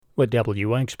With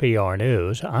WXPR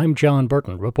News, I'm John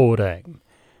Burton reporting.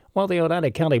 While the Oneida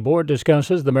County Board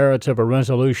discusses the merits of a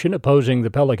resolution opposing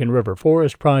the Pelican River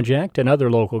Forest Project,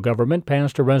 another local government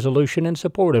passed a resolution in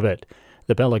support of it.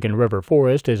 The Pelican River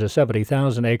Forest is a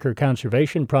 70,000-acre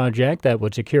conservation project that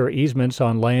would secure easements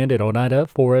on land in Oneida,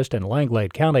 Forest, and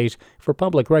Langlade counties for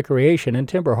public recreation and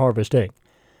timber harvesting.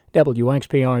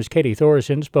 WXPR's Katie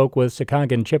Thorson spoke with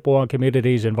Sakagan Chippewa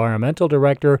Community's environmental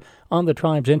director on the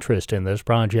tribe's interest in this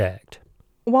project.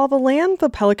 While the land the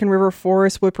Pelican River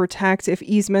Forest would protect if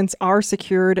easements are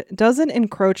secured doesn't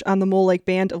encroach on the Mole Lake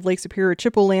Band of Lake Superior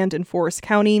Chippewa land in Forest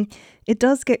County, it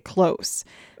does get close.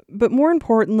 But more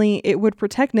importantly, it would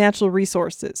protect natural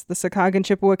resources the Sakagan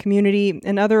Chippewa community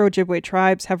and other Ojibwe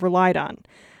tribes have relied on.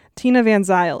 Tina Van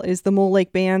Zyl is the Mole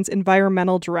Lake Band's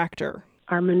environmental director.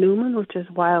 Our manoomin, which is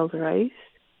wild rice,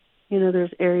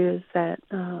 there's areas that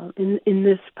in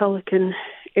this Pelican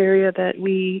area that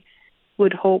we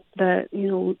would hope that,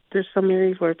 there's some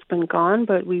areas where it's been gone,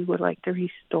 but we would like to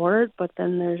restore it. But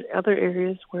then there's other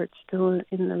areas where it's still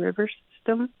in the river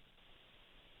system.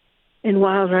 And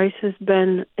wild rice has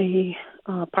been a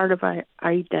part of our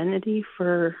identity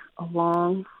for a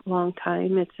long, long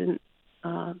time.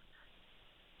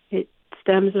 It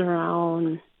stems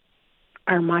around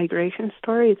our migration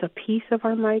story. It's a piece of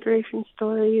our migration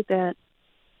story that,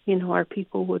 our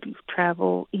people would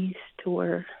travel east to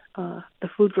where the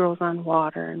food grows on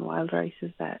water, and wild rice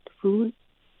is that food.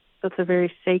 So it's a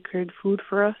very sacred food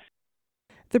for us.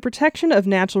 The protection of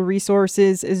natural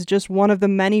resources is just one of the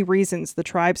many reasons the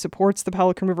tribe supports the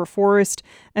Pelican River Forest,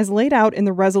 as laid out in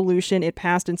the resolution it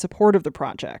passed in support of the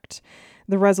project.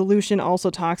 The resolution also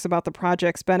talks about the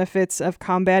project's benefits of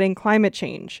combating climate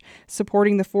change,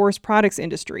 supporting the forest products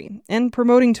industry, and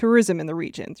promoting tourism in the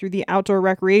region through the outdoor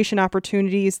recreation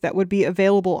opportunities that would be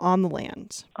available on the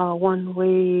land. One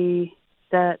way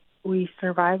that we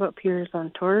survive up here is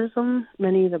on tourism.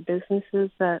 Many of the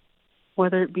businesses that,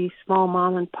 whether it be small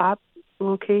mom and pop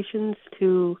locations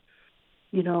to,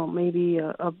 maybe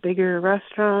a bigger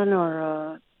restaurant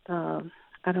or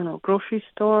grocery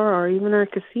store or even our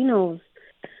casinos,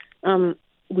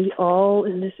 we all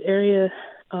in this area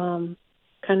kind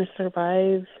of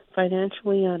survive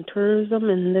financially on tourism,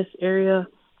 and this area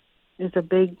is a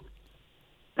big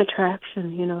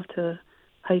attraction, to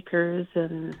hikers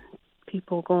and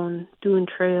people doing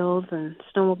trails and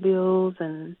snowmobiles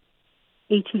and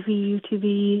ATV,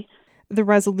 UTV. The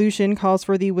resolution calls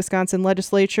for the Wisconsin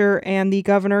legislature and the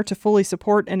governor to fully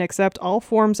support and accept all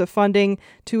forms of funding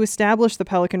to establish the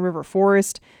Pelican River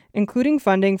Forest, including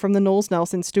funding from the Knowles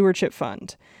Nelson Stewardship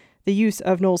Fund. The use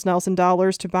of Knowles Nelson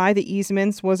dollars to buy the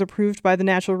easements was approved by the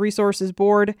Natural Resources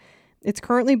Board. It's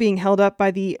currently being held up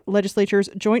by the legislature's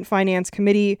Joint Finance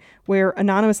Committee, where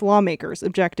anonymous lawmakers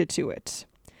objected to it.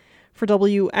 For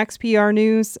WXPR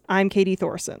News, I'm Katie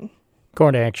Thorson.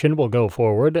 Court action will go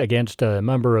forward against a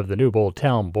member of the Newbold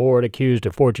Town Board accused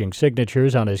of forging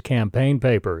signatures on his campaign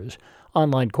papers.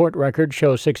 Online court records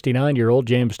show 69-year-old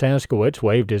James Staskowitz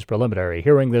waived his preliminary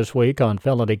hearing this week on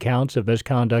felony counts of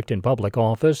misconduct in public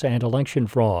office and election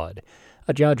fraud.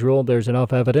 A judge ruled there's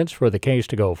enough evidence for the case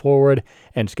to go forward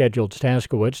and scheduled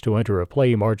Staskowitz to enter a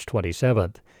plea March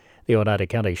 27th. The Oneida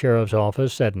County Sheriff's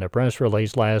Office said in a press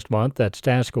release last month that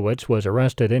Staskowitz was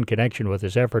arrested in connection with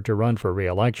his effort to run for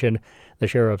re-election. The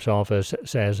Sheriff's Office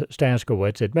says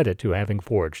Staskowitz admitted to having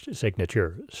forged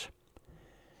signatures.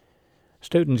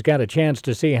 Students got a chance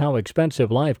to see how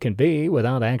expensive life can be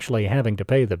without actually having to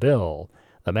pay the bill.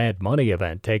 The Mad Money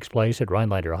event takes place at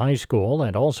Rhinelander High School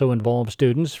and also involves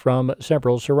students from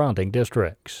several surrounding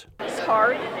districts. It's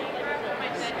hard.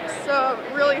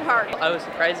 Really hard. I was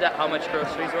surprised at how much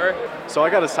groceries were. So I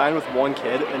got assigned with one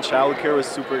kid, and childcare was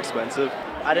super expensive.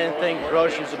 I didn't think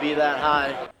groceries would be that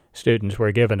high. Students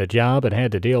were given a job and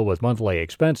had to deal with monthly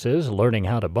expenses, learning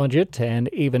how to budget,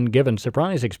 and even given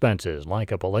surprise expenses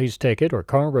like a police ticket or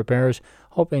car repairs,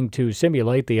 hoping to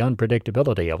simulate the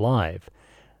unpredictability of life.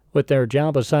 With their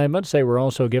job assignments, they were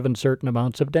also given certain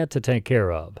amounts of debt to take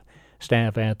care of.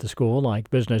 Staff at the school, like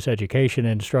business education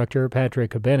instructor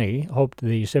Patrick Benny, hoped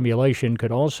the simulation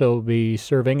could also be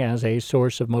serving as a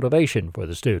source of motivation for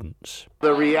the students.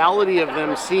 The reality of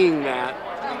them seeing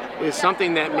that is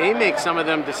something that may make some of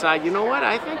them decide,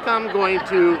 I think I'm going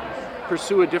to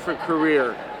pursue a different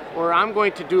career, or I'm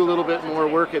going to do a little bit more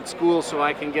work at school so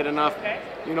I can get enough,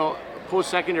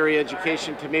 post-secondary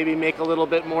education to maybe make a little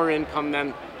bit more income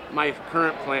than my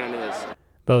current plan is.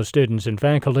 Both students and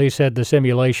faculty said the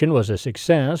simulation was a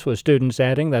success, with students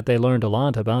adding that they learned a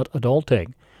lot about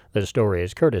adulting. The story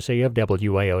is courtesy of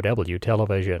WAOW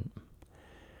Television.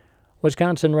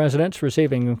 Wisconsin residents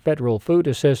receiving federal food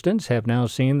assistance have now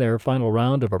seen their final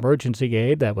round of emergency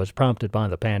aid that was prompted by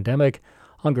the pandemic.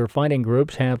 Hunger fighting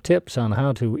groups have tips on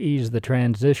how to ease the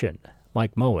transition.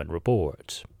 Mike Moen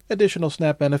reports. Additional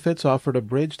SNAP benefits offered a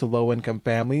bridge to low-income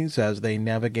families as they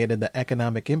navigated the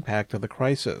economic impact of the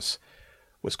crisis.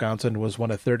 Wisconsin was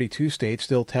one of 32 states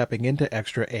still tapping into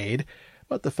extra aid,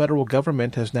 but the federal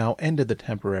government has now ended the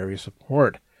temporary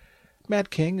support. Matt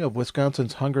King of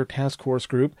Wisconsin's Hunger Task Force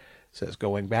Group says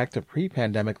going back to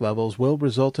pre-pandemic levels will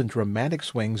result in dramatic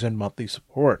swings in monthly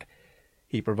support.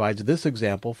 He provides this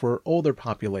example for older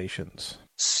populations.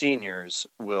 Seniors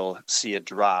will see a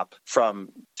drop from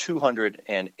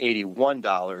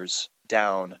 $281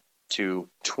 down to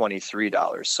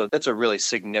 $23. So that's a really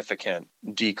significant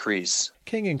decrease.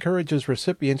 King encourages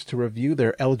recipients to review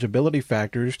their eligibility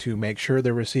factors to make sure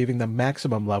they're receiving the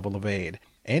maximum level of aid.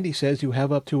 And he says you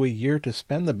have up to a year to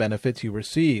spend the benefits you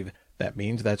receive. That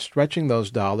means that stretching those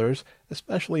dollars,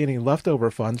 especially any leftover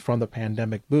funds from the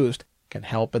pandemic boost, can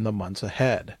help in the months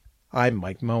ahead. I'm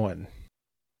Mike Moen.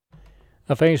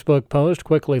 A Facebook post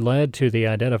quickly led to the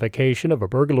identification of a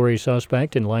burglary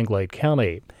suspect in Langlade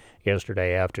County.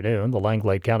 Yesterday afternoon, the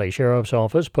Langlade County Sheriff's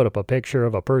Office put up a picture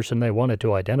of a person they wanted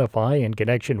to identify in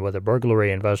connection with a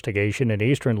burglary investigation in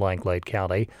eastern Langlade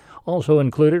County. Also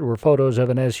included were photos of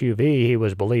an SUV he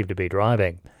was believed to be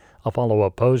driving. A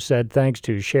follow-up post said thanks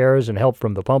to shares and help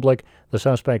from the public, the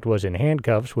suspect was in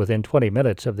handcuffs within 20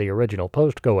 minutes of the original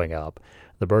post going up.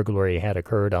 The burglary had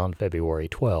occurred on February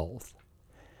 12th.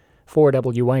 For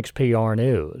WXPR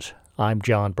News, I'm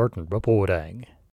John Burton reporting.